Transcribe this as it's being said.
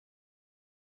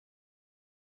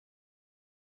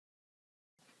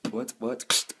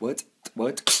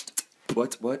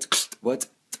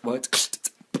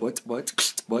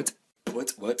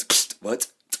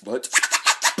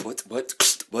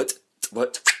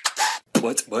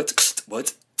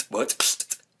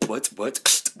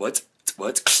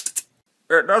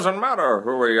It doesn't matter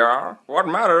who we are. What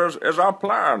matters is our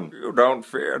plan. You don't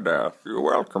fear death. You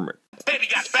welcome it. Baby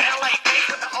got ballet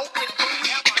with the open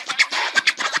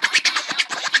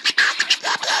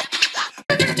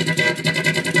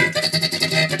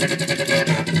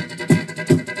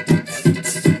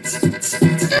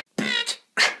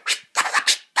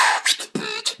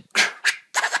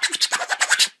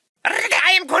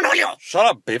I am Cornelio. Shut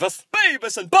up, Beavis.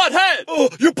 Beavis and Butthead! Oh,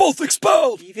 you're both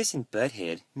expelled! Beavis and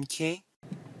Butthead, okay?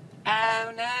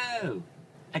 Oh no!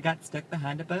 I got stuck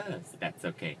behind a bus. That's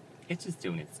okay. It's just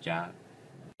doing its job.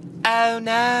 Oh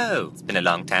no! It's been a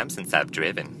long time since I've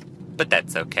driven. But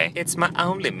that's okay. It's my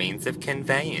only means of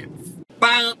conveyance.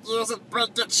 Buy it, use it,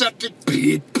 break it, check it.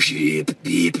 Beep, beep,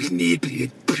 beep, beep,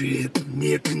 beep, beep,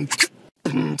 beep.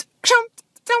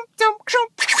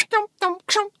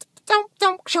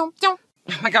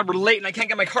 Oh my god, we're late and I can't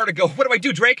get my car to go. What do I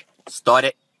do, Drake? Start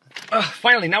it.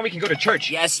 Finally, now we can go to church.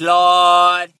 Yes,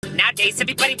 Lord. Nowadays,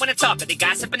 everybody wanna talk, but they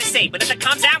gossip and they say, but if it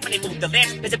comes out when they move the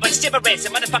lift, there's a bunch of gibberish,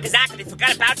 and motherfuckers act like they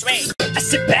forgot about Drake. I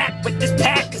sit back with this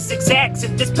pack of 6 X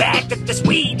and this bag of this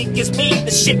weed, it gives me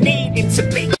the shit needed to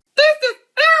be. This is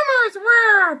Elmo's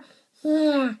world.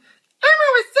 Yeah. Elmo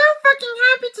is so fucking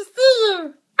happy to see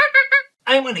you.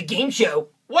 I'm on a game show.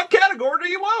 What category do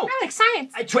you want? I like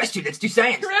science. I trust you, let's do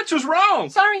science. Your answer's wrong.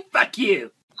 Sorry. Fuck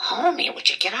you. Homie, would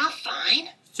you get off fine?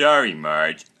 Sorry,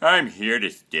 Marge. I'm here to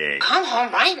stay. Come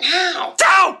home right now.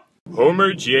 Dope!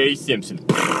 Homer J. Simpson.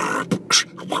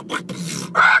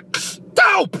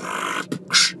 Dope!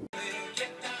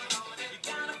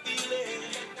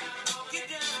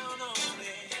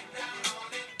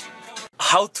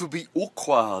 How to be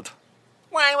awkward.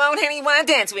 Why won't anyone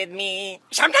dance with me?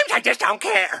 Sometimes I just don't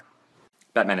care.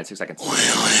 Batman in 6 seconds.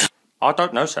 I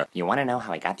don't know, sir. You wanna know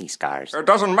how I got these scars? It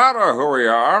doesn't matter who we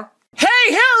are. Hey,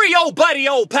 Harry, old buddy,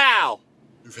 old pal!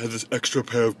 You've had this extra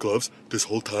pair of gloves this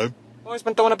whole time? Always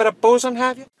been doing a bit of boozing,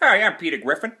 have you? Hi, I'm Peter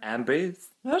Griffin. I'm Bruce.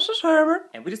 This is Herbert.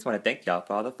 And we just wanna thank y'all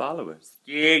for all the followers.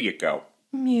 There you go.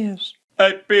 Yes.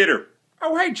 Hey, Peter.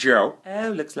 Oh, hey, Joe.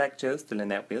 Oh, looks like Joe's still in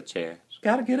that wheelchair.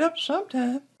 Gotta get up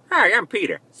sometime. Hi, I'm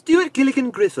Peter. Stuart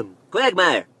Gilligan Griffin.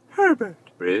 Quagmire.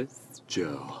 Herbert. Bruce.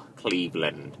 Joe.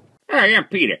 Cleveland. Hi, I'm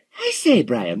Peter. I say,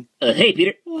 Brian. Hey,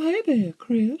 Peter. Well, hey there,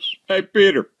 Chris. Hey,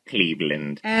 Peter.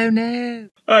 Cleveland. Oh no.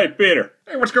 Hey, Peter.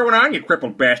 Hey, what's going on, you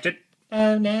crippled bastard?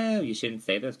 Oh no, you shouldn't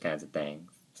say those kinds of things.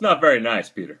 It's not very nice,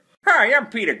 Peter. Hi, I'm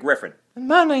Peter Griffin. And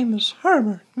my name is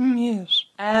Herbert. Yes.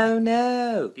 Oh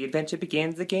no, the adventure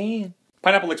begins again.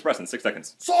 Pineapple Express in 6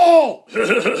 seconds. Saul!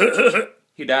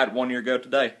 He died 1 year ago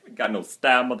today. Got no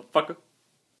style, motherfucker.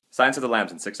 Science of the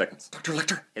Lambs in 6 seconds. Dr.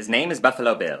 Lecter? His name is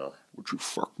Buffalo Bill. Would you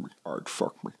fuck me? I'd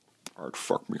fuck me. I'd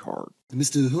fuck me hard.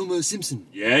 Mr. Homer Simpson.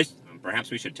 Yes?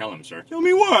 Perhaps we should tell him, sir. Tell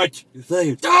me what? You're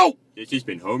fired. No! This has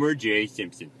been Homer J.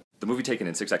 Simpson. The movie taken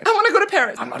in 6 seconds. I want to go to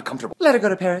Paris. I'm not comfortable. Let her go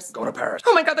to Paris. Go to Paris.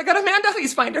 Oh my god, they got Amanda.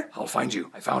 Please find her. I'll find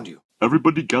you. I found you.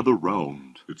 Everybody gather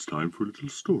round. It's time for a little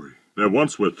story. There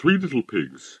once were 3 little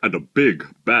pigs and a big,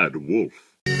 bad wolf.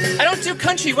 I don't do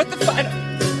country. What the fuck?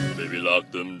 Baby,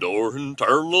 lock them doors and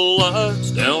turn the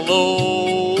lights down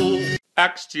low.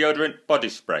 Axe deodorant body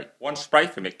spray. One spray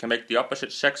from it can make the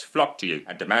opposite sex flock to you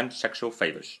and demand sexual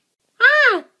favors.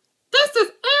 Hi, this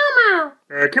is Elmo.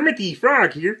 Kermit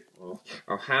Frog here.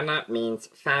 Ohana means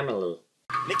family.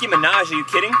 Nicki Minaj, are you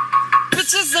kidding?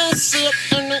 Bitches ain't shit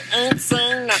and they ain't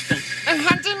saying nothing. And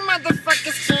how do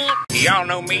motherfuckers can't? Y'all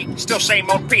know me, still same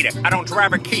old Peter. I don't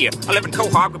drive a Kia. I live in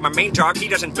Quahog with my main dog, he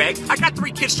doesn't beg. I got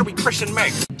 3 kids till we christen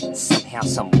Meg. Somehow,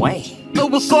 some way. It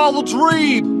was all a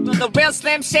dream. The real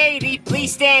Slim Shady,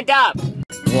 please stand up.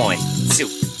 1, 2,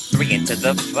 3 into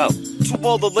the vote. To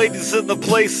all the ladies in the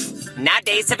place.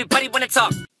 Nowadays, everybody wanna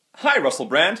talk. Hi, Russell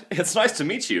Brand. It's nice to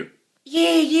meet you.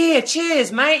 Yeah,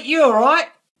 cheers, mate. You alright?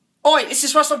 Oi, this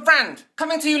is Russell Brand,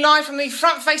 coming to you live from the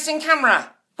front-facing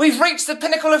camera. We've reached the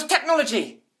pinnacle of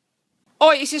technology.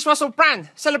 Oi, this is Russell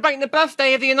Brand, celebrating the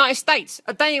birthday of the United States,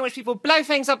 a day in which people blow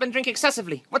things up and drink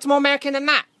excessively. What's more American than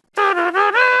that?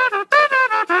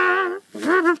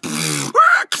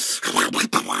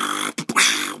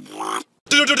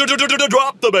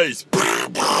 Drop the bass.